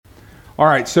All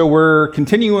right, so we're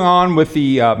continuing on with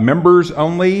the members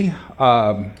only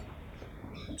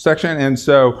section. And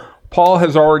so Paul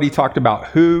has already talked about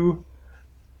who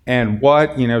and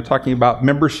what, talking about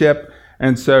membership.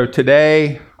 And so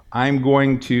today I'm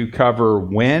going to cover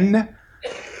when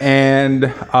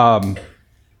and,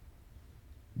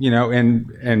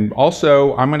 and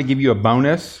also I'm going to give you a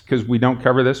bonus because we don't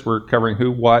cover this. We're covering who,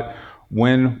 what,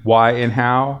 when, why, and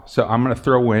how. So I'm going to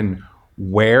throw in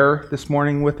where this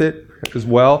morning with it as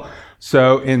well.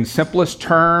 So in simplest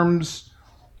terms,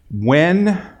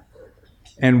 when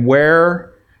and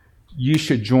where you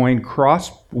should join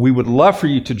we would love for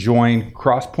you to join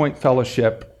Crosspoint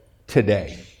Fellowship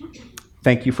today.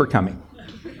 Thank you for coming.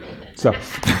 So,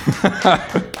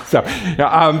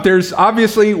 there's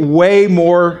obviously way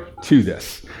more to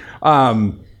this.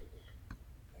 When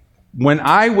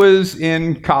I was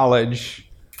in college,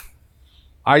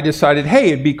 I decided, hey,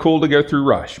 it'd be cool to go through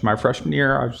Rush. My freshman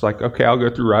year, I was like, okay, I'll go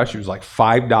through Rush. It was like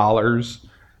 $5,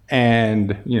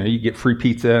 and you get free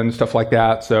pizza and stuff like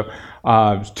that. So it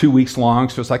was 2 weeks long.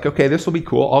 So it's like, okay, this will be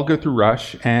cool. I'll go through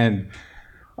Rush. And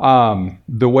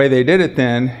the way they did it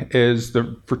then is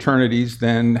the fraternities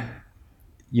then,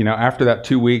 after that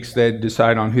 2 weeks, they'd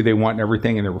decide on who they want and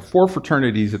everything. And there were 4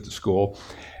 fraternities at the school.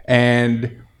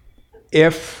 And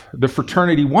if the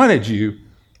fraternity wanted you,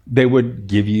 they would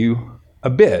give you a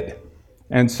bid.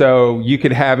 And so you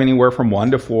could have anywhere from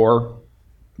 1 to 4,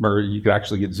 or you could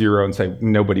actually get 0 and say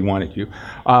nobody wanted you.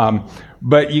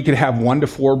 But you could have 1 to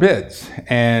 4 bids.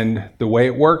 And the way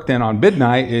it worked then on bid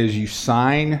night is you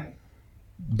sign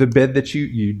the bid that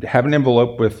you'd have an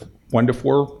envelope with 1 to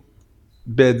 4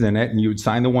 bids in it, and you would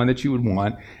sign the one that you would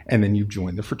want, and then you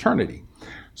join the fraternity.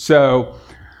 So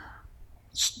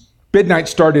bid night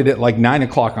started at like 9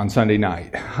 o'clock on Sunday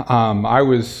night. I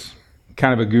was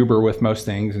kind of a goober with most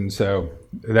things, and so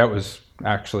that was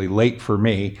actually late for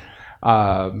me.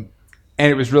 And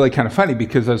it was really kind of funny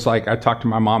because I talked to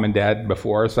my mom and dad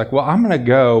before. I was like, well, I'm going to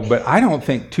go, but I don't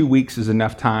think 2 weeks is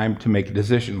enough time to make a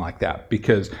decision like that,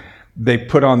 because they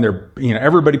put on their,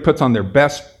 everybody puts on their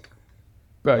best,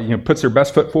 puts their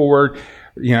best foot forward.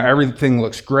 Everything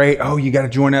looks great. Oh, you got to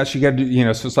join us. You got to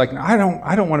do, so it's like, I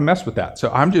don't want to mess with that.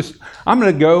 So I'm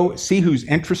going to go see who's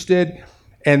interested.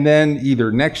 And then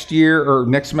either next year or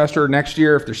next semester or next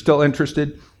year, if they're still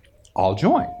interested, I'll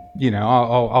join.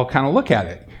 I'll kind of look at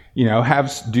it,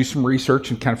 do some research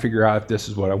and kind of figure out if this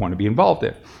is what I want to be involved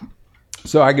in.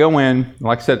 So I go in,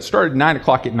 like I said, it started 9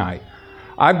 o'clock at night.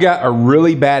 I've got a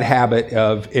really bad habit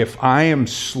of if I am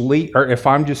asleep or if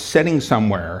I'm just sitting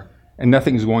somewhere and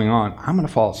nothing's going on, I'm going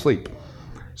to fall asleep.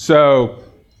 So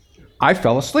I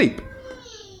fell asleep.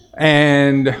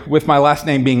 And with my last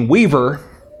name being Weaver,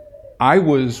 I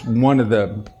was one of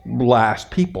the last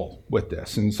people with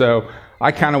this. And so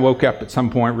I kind of woke up at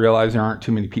some point, realized there aren't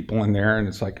too many people in there. And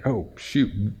it's like, oh,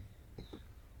 shoot,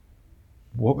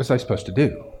 what was I supposed to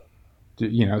do?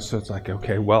 So it's like,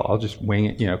 okay, well, I'll just wing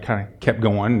it, kind of kept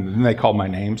going. And then they called my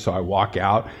name. So I walk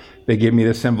out. They give me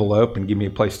this envelope and give me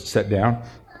a place to sit down,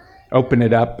 open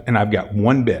it up, and I've got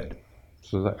 1 bid.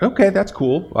 So I was like, okay, that's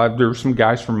cool. There were some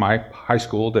guys from my high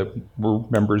school that were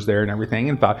members there and everything,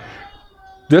 and thought,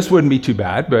 this wouldn't be too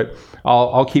bad, but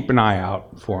I'll keep an eye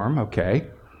out for them. Okay.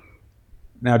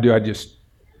 Now, do I just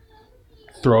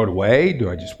throw it away? Do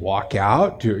I just walk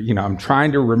out? I'm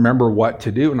trying to remember what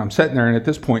to do, and I'm sitting there, and at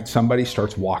this point, somebody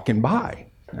starts walking by.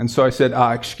 And so I said,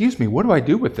 excuse me, what do I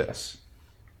do with this?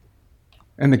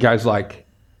 And the guy's like,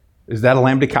 is that a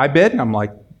Lambda Chi bid? And I'm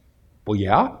like, well,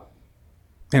 yeah.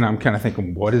 And I'm kind of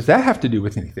thinking, what does that have to do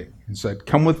with anything? And said,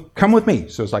 come with me.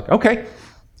 So it's like, okay.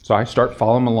 So I start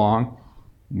following along.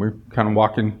 We're kind of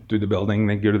walking through the building.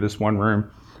 They go to this one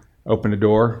room, open the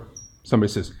door.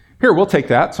 Somebody says, here, we'll take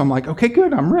that. So I'm like, okay,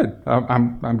 good. I'm ready.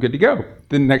 I'm good to go.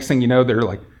 Then the next thing you know, they're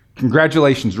like,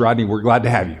 congratulations, Rodney. We're glad to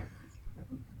have you.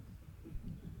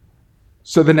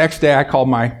 So the next day I called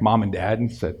my mom and dad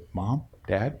and said, Mom,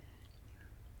 Dad,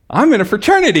 I'm in a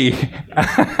fraternity.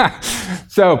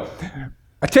 So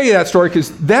I tell you that story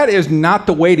because that is not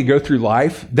the way to go through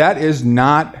life. That is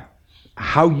not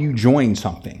how you join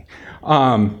something.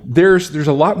 There's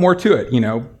a lot more to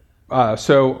it,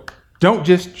 so don't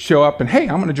just show up and, hey,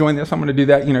 I'm going to join this, I'm going to do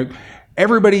that.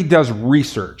 Everybody does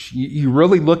research. You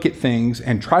really look at things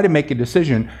and try to make a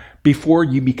decision before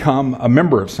you become a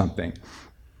member of something.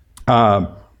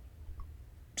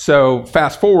 So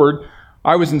fast forward,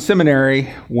 I was in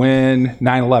seminary when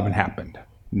 9/11 happened.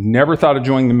 Never thought of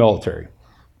joining the military.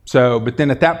 But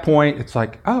then at that point, it's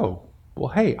like, oh, well,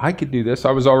 hey, I could do this.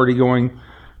 I was already going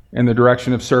in the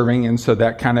direction of serving, and so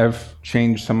that kind of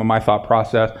changed some of my thought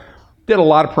process. Did a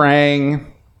lot of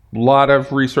praying, a lot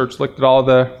of research, looked at all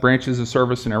the branches of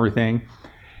service and everything,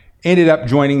 ended up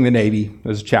joining the Navy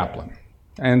as a chaplain.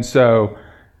 And so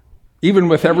even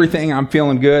with everything, I'm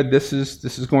feeling good. This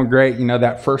is going great. You know,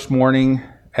 that first morning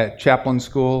at chaplain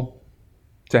school,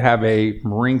 to have a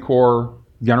Marine Corps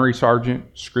gunnery sergeant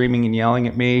screaming and yelling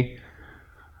at me,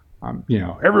 you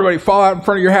know, everybody fall out in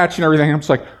front of your hatch and everything. I'm just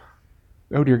like,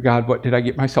 oh dear God, what did I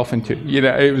get myself into? You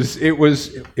know, it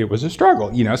was a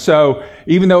struggle. You know, so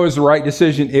even though it was the right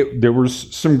decision, there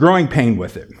was some growing pain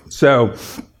with it. So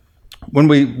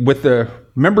with the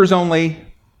members only,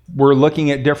 we're looking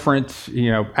at different,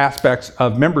 you know, aspects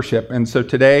of membership. And so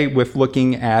today, with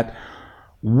looking at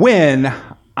when,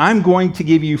 I'm going to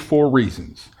give you 4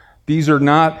 reasons. These are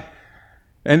not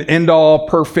an end-all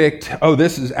perfect, oh,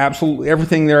 this is absolutely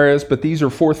everything there is, but these are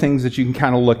 4 things that you can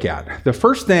kind of look at. The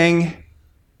first thing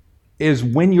is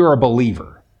when you're a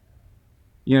believer.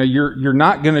 You know, you're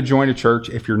not going to join a church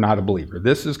if you're not a believer.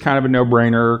 This is kind of a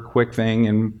no-brainer, quick thing,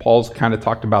 and Paul's kind of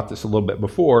talked about this a little bit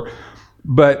before.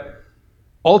 But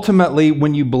ultimately,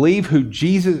 when you believe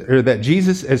that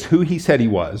Jesus is who he said he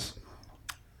was,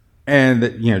 and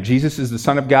that, you know, Jesus is the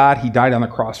Son of God, he died on the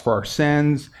cross for our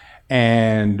sins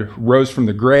and rose from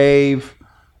the grave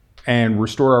and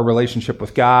restored our relationship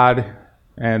with God,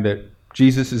 and that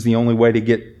Jesus is the only way to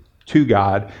get to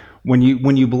God. When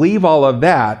you believe all of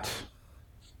that,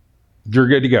 you're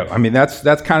good to go. I mean,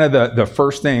 that's kind of the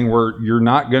first thing, where you're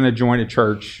not going to join a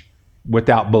church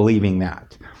without believing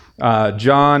that.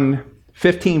 John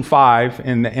 15:5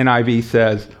 in the NIV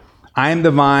says, I am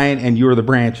the vine and you are the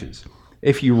branches.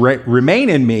 If you remain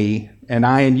in me and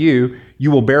I in you,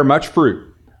 you will bear much fruit.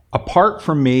 Apart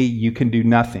from me, you can do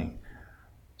nothing.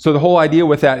 So the whole idea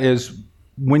with that is,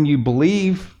 when you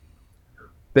believe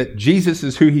that Jesus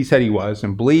is who he said he was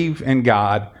and believe in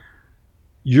God,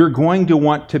 you're going to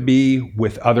want to be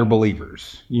with other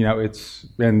believers. You know,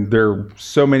 and there are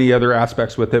so many other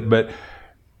aspects with it, but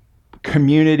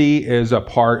community is a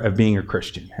part of being a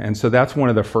Christian. And so that's one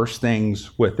of the first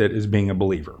things with it, is being a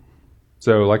believer.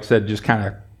 So like I said, just kind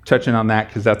of touching on that,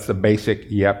 because that's the basic,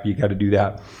 yep, you got to do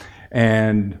that.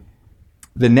 And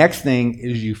the next thing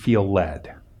is you feel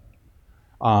led.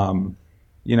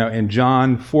 You know, in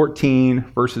John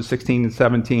 14, verses 16 and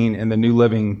 17, in the New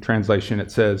Living Translation,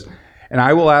 it says, and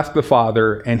I will ask the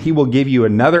Father, and he will give you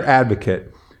another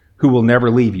advocate who will never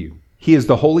leave you. He is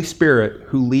the Holy Spirit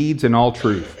who leads in all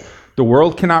truth. The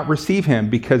world cannot receive him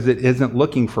because it isn't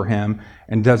looking for him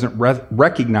and doesn't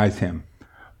recognize him.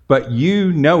 But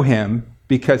you know him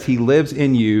because he lives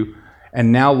in you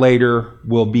and now later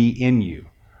will be in you.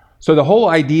 So the whole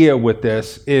idea with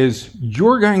this is,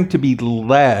 you're going to be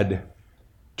led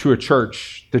to a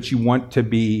church that you want to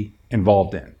be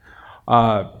involved in.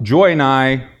 Joy and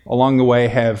I, along the way,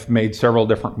 have made several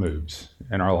different moves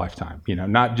in our lifetime. You know,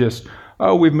 not just,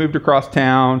 oh, we've moved across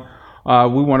town.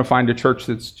 We want to find a church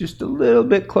that's just a little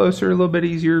bit closer, a little bit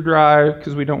easier to drive,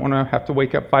 because we don't want to have to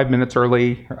wake up 5 minutes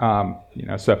early. You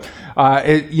know, so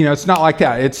it's not like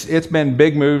that. It's been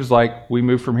big moves. Like, we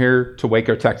moved from here to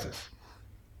Waco, Texas.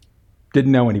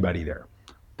 Didn't know anybody there.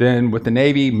 Then with the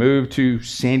Navy, moved to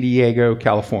San Diego,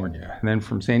 California. And then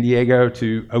from San Diego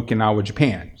to Okinawa,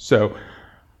 Japan. So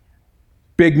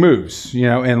big moves, you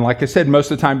know, and like I said, most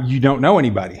of the time you don't know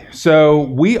anybody. So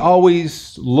we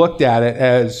always looked at it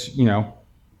as, you know,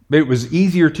 it was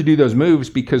easier to do those moves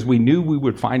because we knew we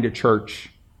would find a church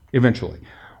eventually.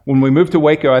 When we moved to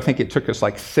Waco, I think it took us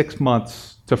like 6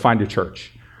 months to find a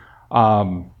church.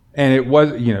 And it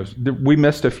was, you know, we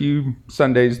missed a few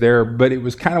Sundays there, but it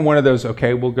was kind of one of those,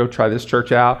 okay, we'll go try this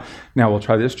church out. Now we'll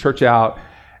try this church out.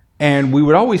 And we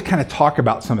would always kind of talk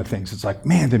about some of the things. It's like,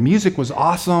 man, the music was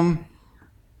awesome,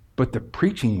 but the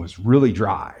preaching was really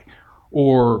dry.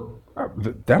 Or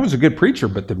that was a good preacher,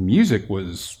 but the music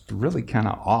was really kind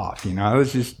of off. You know, it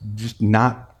was just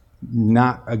not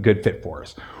a good fit for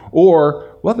us.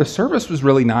 Or, well, the service was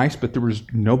really nice, but there was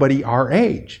nobody our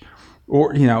age.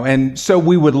 Or, you know, and so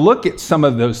we would look at some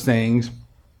of those things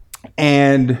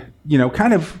and, you know,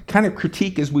 kind of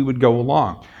critique as we would go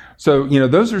along. So, you know,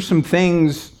 those are some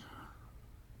things,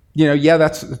 you know, yeah,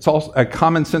 it's all a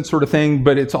common sense sort of thing,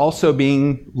 but it's also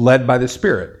being led by the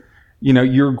Spirit. You know,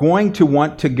 you're going to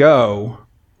want to go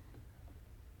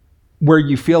where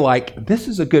you feel like this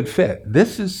is a good fit.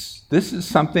 This is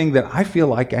something that I feel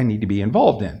like I need to be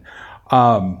involved in.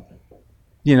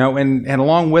 You know, and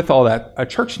along with all that, a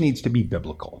church needs to be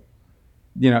biblical.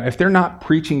 You know, if they're not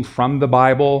preaching from the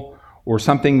Bible or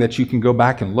something that you can go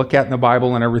back and look at in the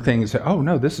Bible and everything and say, oh,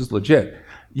 no, this is legit.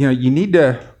 You know, you need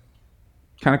to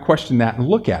kind of question that and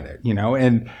look at it, you know.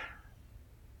 And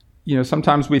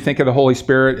sometimes we think of the Holy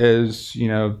Spirit as,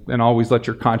 and always let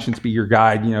your conscience be your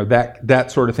guide,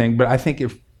 that sort of thing. But I think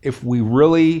if we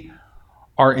really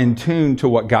are in tune to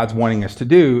what God's wanting us to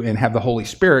do and have the Holy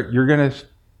Spirit, you're going to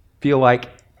feel like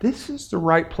this is the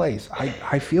right place.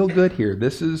 I feel good here.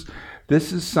 This is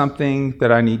something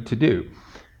that I need to do.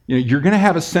 You're going to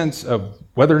have a sense of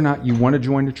whether or not you want to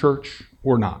join a church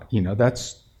or not.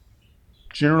 That's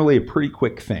generally a pretty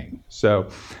quick thing. So,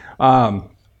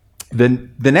 the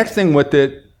next thing with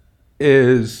it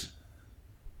is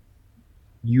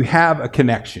you have a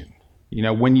connection.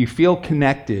 When you feel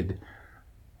connected,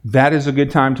 that is a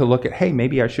good time to look at, hey,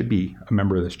 maybe I should be a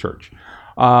member of this church.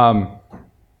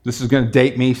 This is going to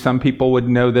date me. Some people would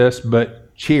know this,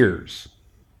 but Cheers.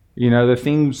 The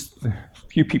themes, a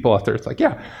few people out there, it's like,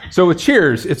 yeah. So with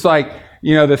Cheers, it's like,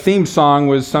 the theme song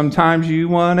was sometimes you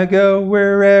want to go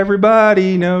where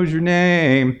everybody knows your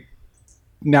name.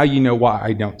 Now you know why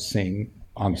I don't sing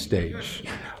on stage,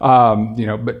 and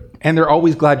they're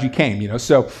always glad you came,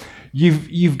 So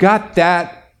you've got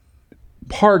that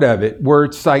part of it where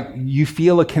it's like you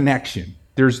feel a connection.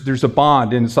 There's a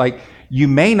bond, and it's like you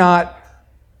may not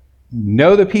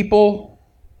know the people,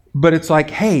 but it's like,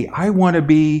 hey, I want to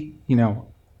be,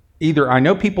 either I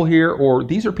know people here or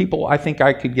these are people I think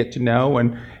I could get to know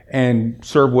and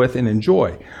serve with and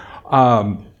enjoy.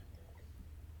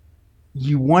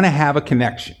 You want to have a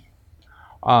connection.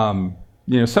 Some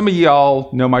of y'all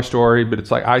know my story, but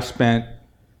it's like I spent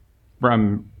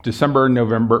from December and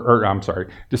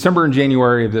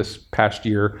January of this past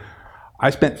year, I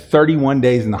spent 31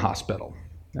 days in the hospital.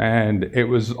 And it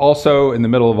was also in the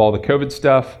middle of all the COVID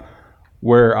stuff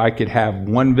where I could have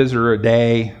one visitor a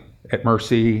day at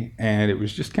Mercy, and it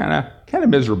was just kind of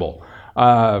miserable.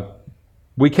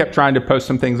 We kept trying to post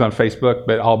some things on Facebook,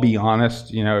 but I'll be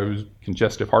honest, it was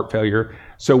congestive heart failure.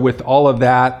 So with all of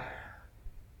that,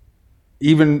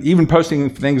 even posting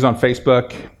things on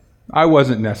Facebook, I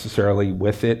wasn't necessarily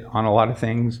with it on a lot of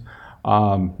things.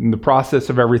 In the process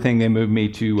of everything, they moved me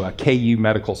to KU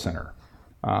Medical Center.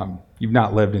 You've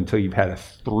not lived until you've had a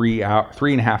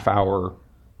 3.5 hour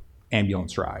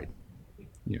ambulance ride,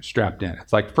 strapped in.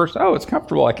 It's like first, it's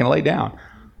comfortable, I can lay down.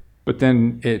 But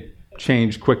then it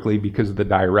changed quickly because of the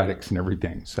diuretics and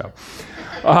everything. So,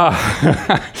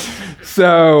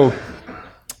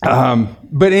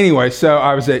 but anyway, so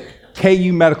I was at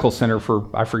KU Medical Center for,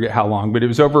 I forget how long, but it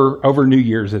was over New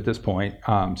Year's at this point.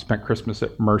 Spent Christmas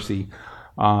at Mercy.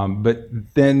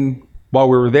 But then while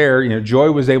we were there,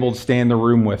 Joy was able to stay in the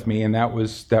room with me, and that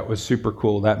was super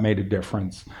cool. That made a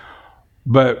difference.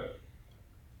 But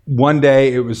one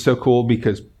day it was so cool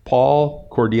because Paul,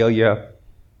 Cordelia,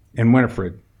 and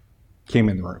Winifred came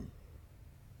in the room.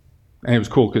 And it was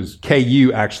cool because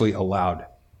KU actually allowed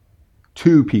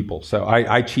 2 people. So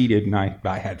I cheated and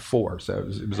I had 4. So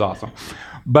it was awesome.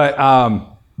 But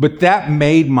that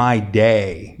made my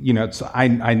day.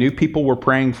 I knew people were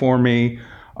praying for me,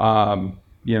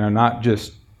 not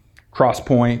just Cross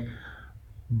Point,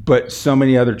 but so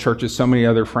many other churches, so many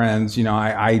other friends.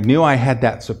 I knew I had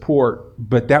that support,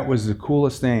 but that was the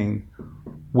coolest thing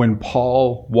when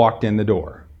Paul walked in the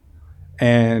door.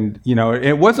 And,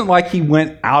 it wasn't like he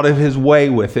went out of his way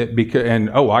with it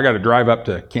I got to drive up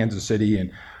to Kansas City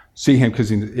and see him because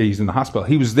he's in the hospital.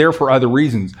 He was there for other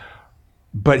reasons,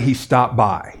 but he stopped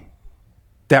by.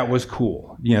 That was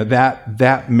cool.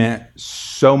 That meant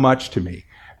so much to me.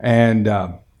 And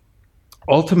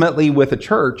ultimately with a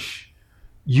church,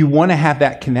 you want to have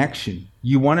that connection.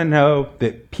 You want to know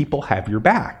that people have your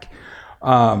back.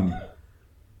 So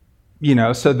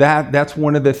that's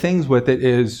one of the things with it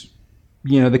is,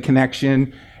 the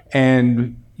connection.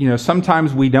 And,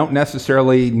 sometimes we don't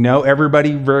necessarily know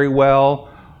everybody very well,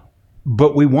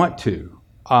 but we want to.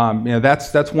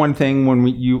 That's one thing when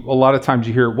a lot of times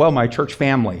you hear, well, my church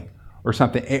family or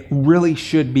something. It really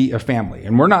should be a family.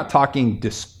 And we're not talking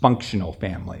dysfunctional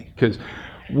family, because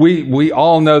we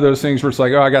all know those things where it's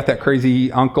like, I got that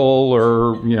crazy uncle,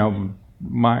 or,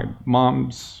 my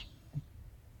mom's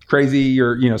crazy,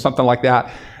 or, something like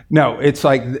that. No, it's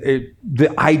like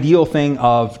the ideal thing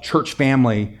of church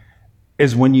family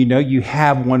is when you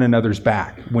have one another's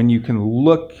back, when you can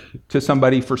look to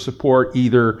somebody for support,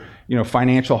 either,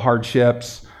 financial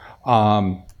hardships,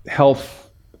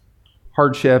 health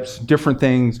hardships, different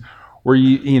things, where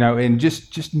and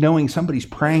just knowing somebody's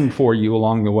praying for you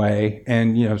along the way,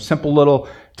 and, simple little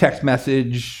text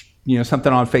message,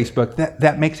 something on Facebook,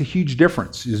 that makes a huge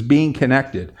difference, is being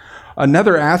connected.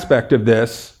 Another aspect of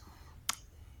this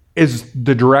is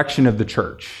the direction of the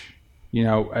church.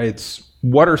 It's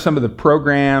what are some of the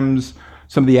programs,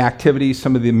 some of the activities,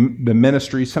 some of the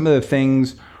ministries, some of the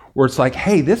things where it's like,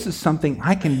 hey, this is something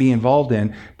I can be involved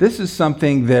in. This is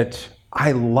something that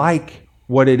I like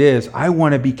what it is. I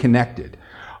want to be connected.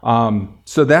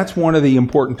 So that's one of the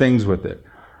important things with it.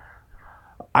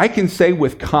 I can say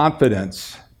with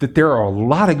confidence that there are a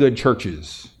lot of good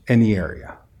churches in the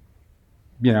area.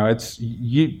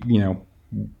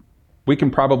 We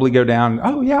can probably go down,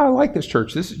 oh yeah, I like this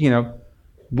church.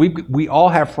 We all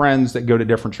have friends that go to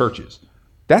different churches.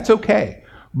 That's okay.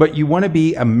 But you want to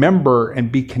be a member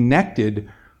and be connected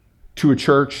to a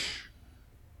church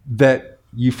that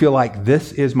you feel like,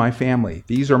 this is my family.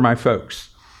 These are my folks.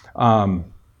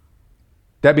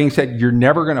 That being said, you're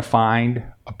never going to find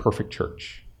a perfect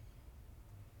church.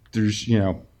 There's,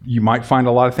 you might find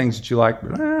a lot of things that you like,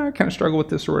 but I kind of struggle with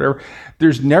this or whatever.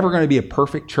 There's never going to be a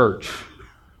perfect church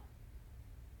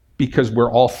because we're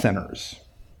all sinners.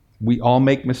 We all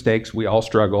make mistakes. We all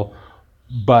struggle.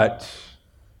 But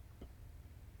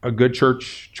a good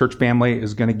church family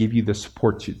is going to give you the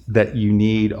support that you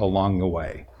need along the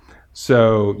way.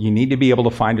 So you need to be able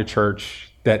to find a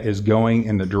church that is going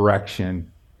in the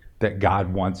direction that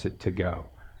God wants it to go.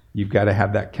 You've got to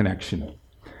have that connection.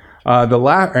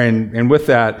 And with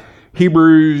that,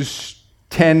 Hebrews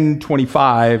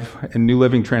 10:25 in New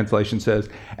Living Translation says,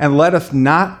 "And let us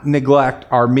not neglect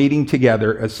our meeting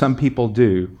together as some people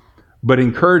do, but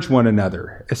encourage one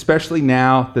another, especially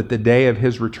now that the day of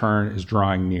his return is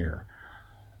drawing near."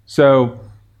 So,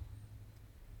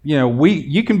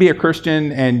 you can be a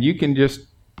Christian and you can just,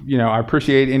 I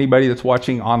appreciate anybody that's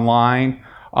watching online.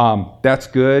 That's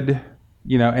good,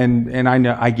 and I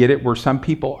know, I get it, where some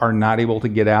people are not able to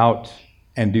get out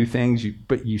and do things,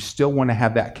 but you still want to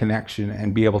have that connection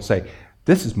and be able to say,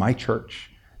 this is my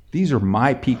church. These are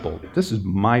my people. This is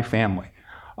my family.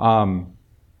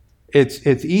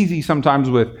 It's easy sometimes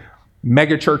with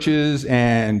mega churches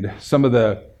and some of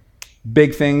the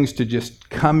big things to just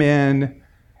come in,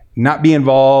 not be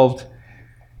involved,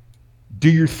 do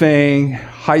your thing,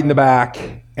 hide in the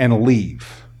back, and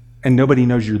leave. And nobody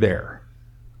knows you're there.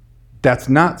 That's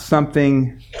not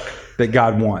something that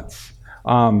God wants.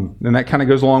 And that kind of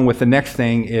goes along with the next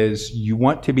thing is you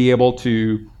want to be able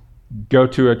to go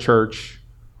to a church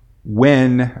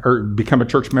or become a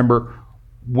church member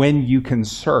when you can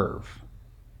serve.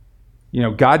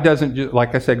 God doesn't,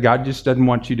 like I said, God just doesn't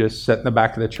want you to sit in the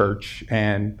back of the church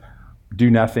and do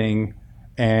nothing.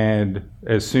 And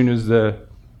as soon as the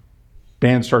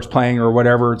band starts playing or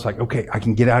whatever, it's like, okay, I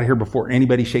can get out of here before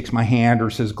anybody shakes my hand or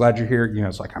says, glad you're here.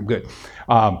 It's like, I'm good.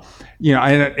 I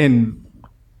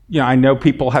know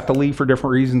people have to leave for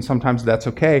different reasons. Sometimes that's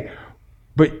okay.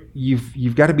 But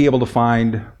you've got to be able to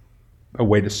find a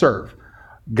way to serve.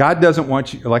 God doesn't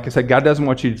want you, like I said, God doesn't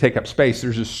want you to take up space.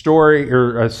 There's a story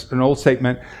or an old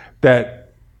statement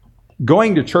that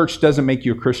going to church doesn't make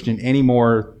you a Christian any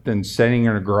more than sitting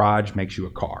in a garage makes you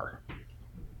a car.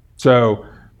 So,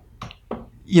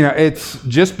 it's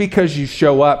just because you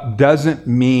show up doesn't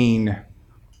mean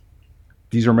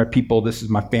these are my people, this is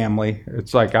my family.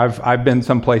 It's like I've been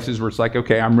some places where it's like,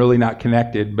 okay, I'm really not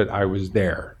connected, but I was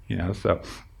there,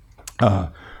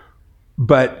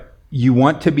 but you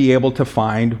want to be able to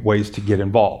find ways to get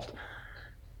involved.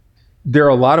 There are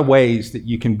a lot of ways that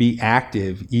you can be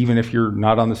active, even if you're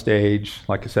not on the stage.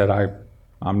 Like I said,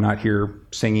 I'm not here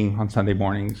singing on Sunday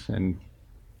mornings, and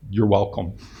you're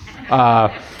welcome.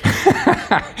 I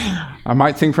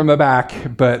might sing from the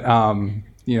back, but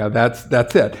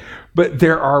that's it. But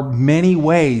there are many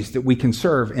ways that we can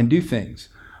serve and do things.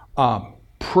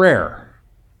 Prayer,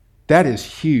 that is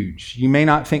huge. You may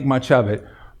not think much of it,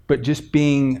 but just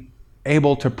being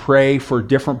able to pray for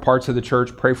different parts of the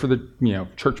church, pray for the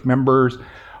church members,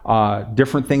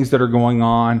 different things that are going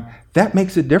on, that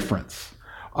makes a difference.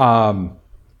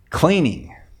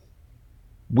 Cleaning.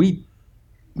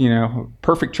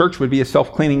 Perfect church would be a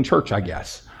self-cleaning church, I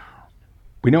guess.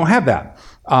 We don't have that.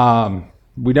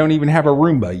 We don't even have a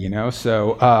Roomba,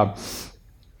 so,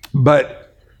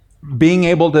 but being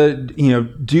able to,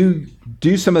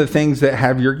 do some of the things that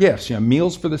have your gifts,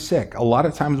 meals for the sick. A lot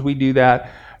of times we do that.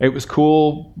 It was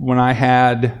cool when I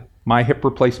had my hip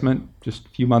replacement just a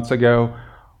few months ago.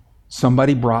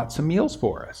 Somebody brought some meals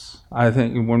for us. I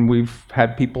think when we've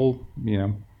had people,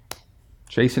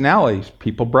 chasing alleys,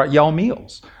 people brought y'all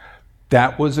meals.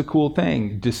 That was a cool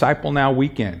thing. Disciple Now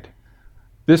weekend.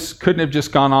 This couldn't have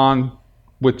just gone on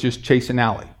with just Chase and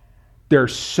Alley. There are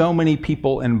so many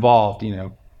people involved,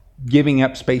 giving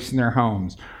up space in their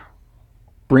homes,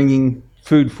 bringing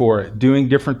food for it, doing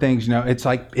different things. It's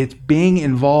like it's being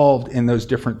involved in those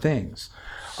different things.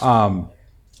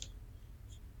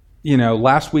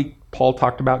 Last week Paul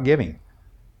talked about giving.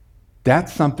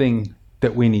 That's something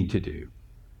that we need to do.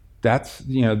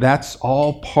 That's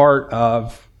all part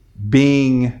of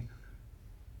being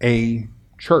a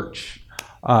church.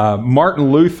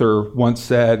 Martin Luther once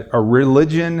said, "A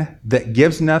religion that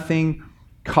gives nothing,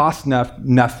 costs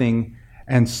nothing,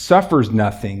 and suffers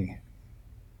nothing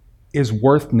is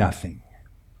worth nothing."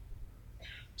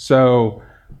 So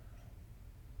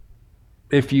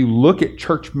if you look at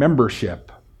church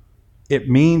membership, it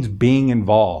means being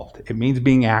involved. It means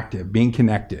being active, being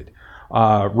connected.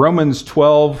 Romans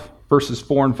 12, verses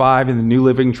 4 and 5 in the New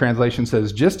Living Translation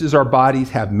says, "Just as our bodies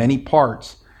have many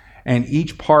parts, and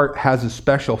each part has a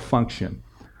special function,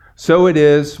 so it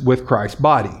is with Christ's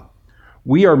body.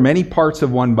 We are many parts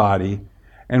of one body,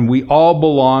 and we all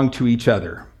belong to each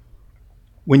other."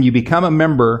 When you become a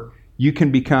member, you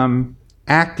can become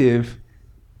active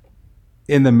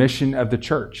in the mission of the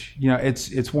church. You know,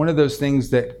 it's one of those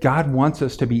things that God wants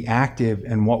us to be active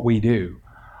in what we do.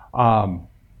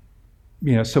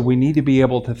 So we need to be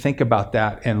able to think about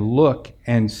that and look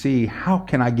and see, how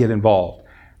can I get involved?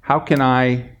 How can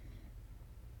I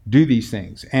do these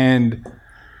things? And,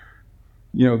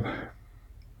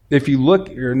 if you look,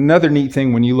 another neat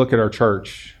thing when you look at our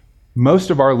church,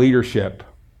 most of our leadership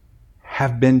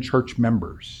have been church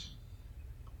members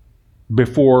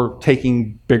before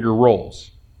taking bigger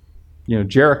roles.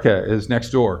 Jerica is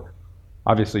next door.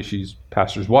 Obviously, she's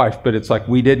pastor's wife, but it's like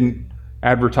we didn't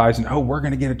advertise and, we're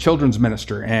going to get a children's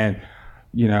minister and,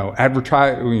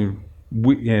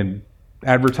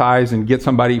 advertise and get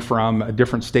somebody from a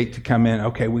different state to come in.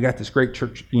 Okay, we got this great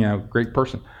church, great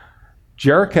person.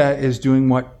 Jerica is doing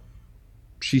what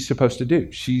she's supposed to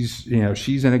do. She's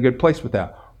in a good place with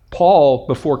that. Paul,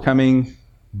 before coming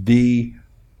the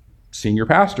senior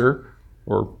pastor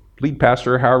or lead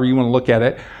pastor, however you want to look at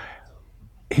it,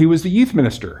 he was the youth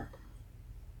minister.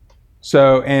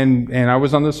 So, and I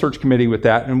was on the search committee with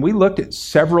that, and we looked at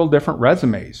several different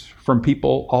resumes from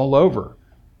people all over.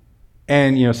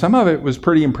 And, some of it was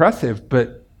pretty impressive,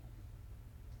 but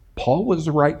Paul was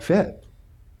the right fit.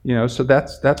 So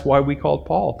that's why we called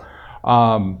Paul.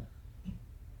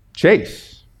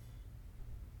 Chase,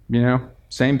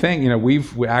 same thing. We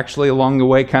actually along the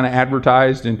way kind of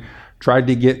advertised and tried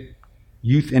to get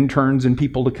youth interns and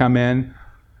people to come in.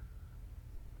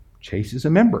 Chase is a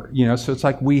member, so it's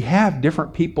like we have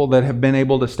different people that have been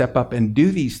able to step up and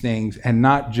do these things and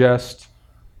not just,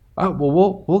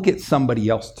 we'll get somebody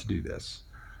else to do this.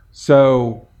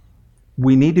 So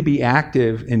we need to be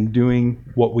active in doing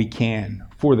what we can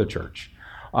for the church.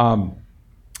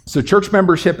 So church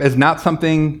membership is not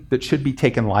something that should be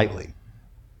taken lightly.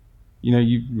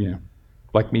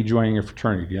 Like me joining a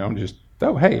fraternity, just,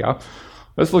 hey,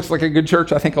 this looks like a good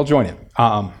church. I think I'll join it.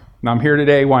 I'm here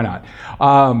today. Why not?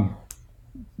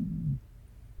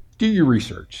 Do your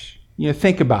research.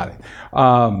 Think about it.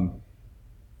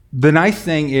 The nice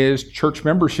thing is church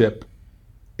membership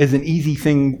is an easy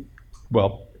thing.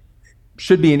 Well,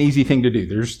 should be an easy thing to do.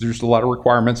 There's a lot of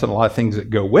requirements and a lot of things that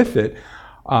go with it.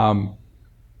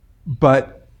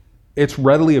 But it's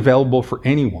readily available for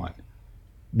anyone.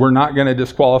 We're not going to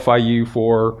disqualify you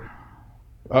for,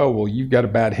 you've got a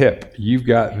bad hip. You've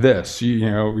got this.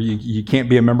 You can't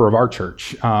be a member of our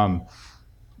church.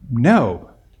 No,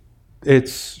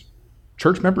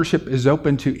 church membership is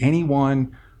open to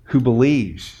anyone who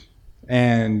believes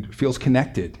and feels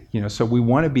connected. So we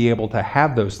want to be able to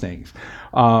have those things.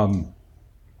 Hopefully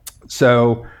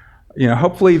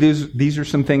these are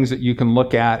some things that you can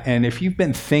look at. And if you've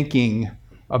been thinking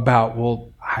about,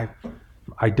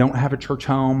 I don't have a church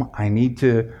home. I need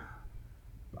to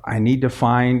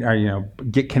find,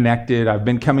 get connected. I've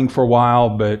been coming for a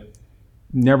while, but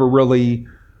never really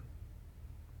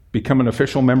become an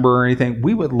official member or anything.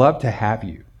 We would love to have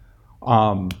you.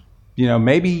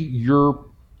 Maybe you're,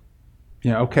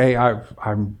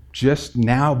 I'm just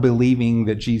now believing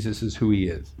that Jesus is who he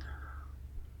is.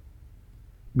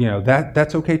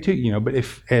 That's okay too, but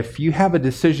if you have a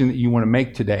decision that you want to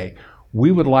make today,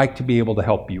 we would like to be able to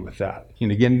help you with that.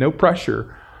 Again, no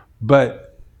pressure,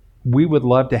 but we would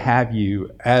love to have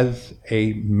you as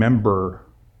a member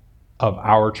of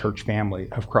our church family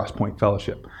of Crosspoint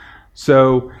Fellowship.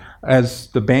 So as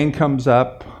the band comes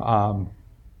up,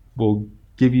 we'll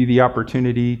give you the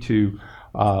opportunity to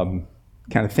kind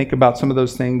of think about some of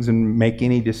those things and make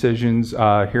any decisions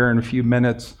here in a few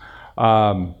minutes.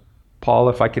 Paul,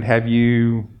 if I could have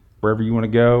you wherever you want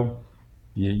to go.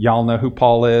 Y'all know who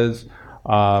Paul is.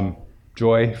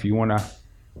 Joy, if you want to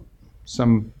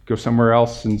go somewhere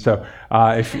else. And so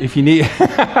if you need,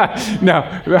 no,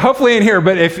 hopefully in here,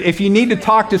 but if you need to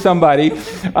talk to somebody,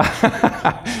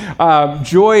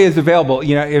 Joy is available.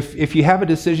 If you have a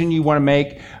decision you want to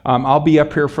make, I'll be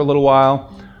up here for a little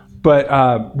while,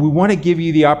 but we want to give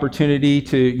you the opportunity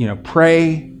to,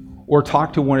 pray or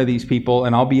talk to one of these people,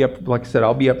 and I'll be up, like I said,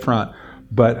 I'll be up front,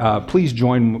 but please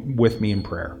join with me in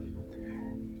prayer.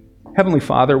 Heavenly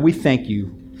Father, we thank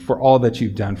you for all that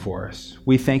you've done for us.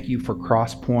 We thank you for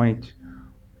Crosspoint,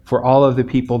 for all of the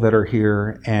people that are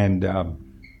here, and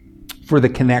for the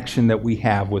connection that we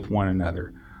have with one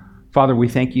another. Father, we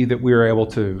thank you that we are able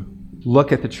to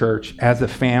look at the church as a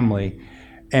family,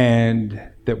 and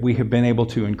that we have been able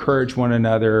to encourage one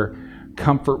another,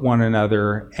 comfort one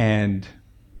another, and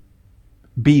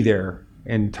be there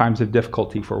in times of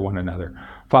difficulty for one another.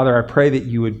 Father, I pray that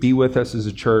you would be with us as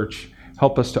a church,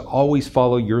 help us to always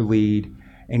follow your lead,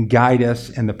 and guide us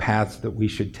in the paths that we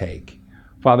should take.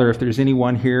 Father, if there's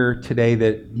anyone here today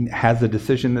that has a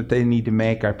decision that they need to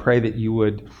make, I pray that you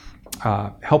would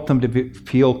help them to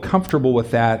feel comfortable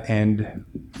with that and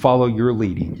follow your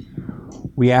leading.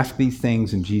 We ask these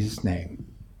things in Jesus' name.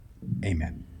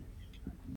 Amen.